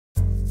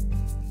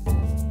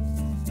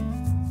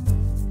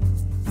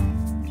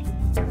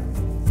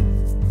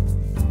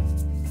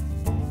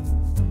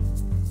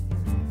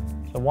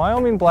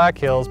Wyoming Black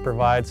Hills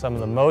provide some of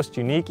the most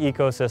unique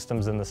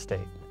ecosystems in the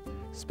state.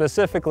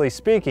 Specifically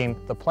speaking,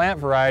 the plant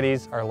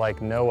varieties are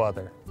like no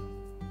other.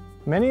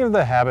 Many of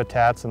the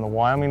habitats in the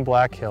Wyoming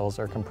Black Hills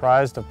are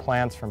comprised of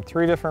plants from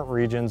 3 different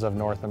regions of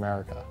North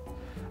America.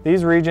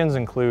 These regions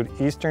include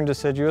Eastern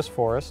Deciduous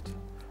Forest,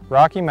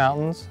 Rocky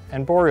Mountains,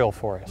 and Boreal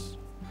Forest.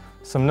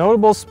 Some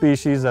notable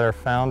species that are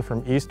found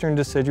from Eastern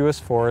Deciduous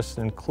Forest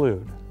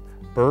include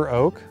bur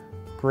oak,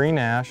 green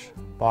ash,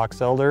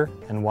 box elder,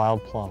 and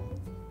wild plum.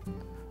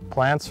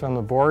 Plants from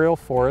the Boreal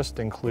Forest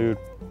include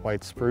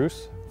white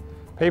spruce,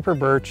 paper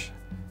birch,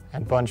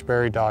 and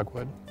bunchberry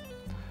dogwood.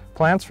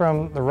 Plants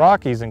from the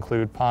Rockies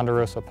include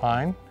ponderosa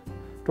pine,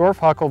 dwarf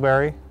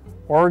huckleberry,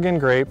 Oregon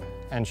grape,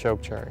 and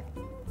chokecherry.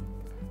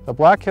 The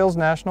Black Hills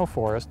National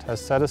Forest has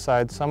set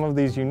aside some of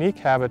these unique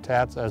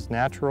habitats as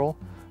natural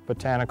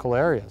botanical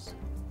areas.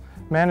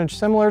 Managed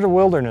similar to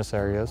wilderness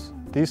areas,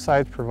 these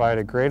sites provide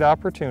a great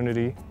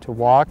opportunity to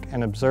walk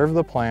and observe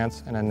the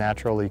plants in a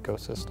natural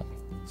ecosystem.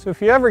 So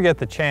if you ever get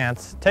the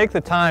chance, take the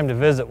time to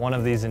visit one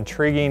of these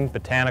intriguing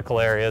botanical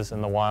areas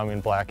in the Wyoming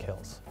Black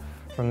Hills.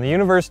 From the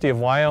University of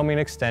Wyoming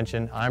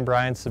Extension, I'm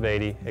Brian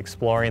Sabady,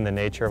 exploring the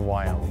nature of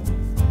Wyoming.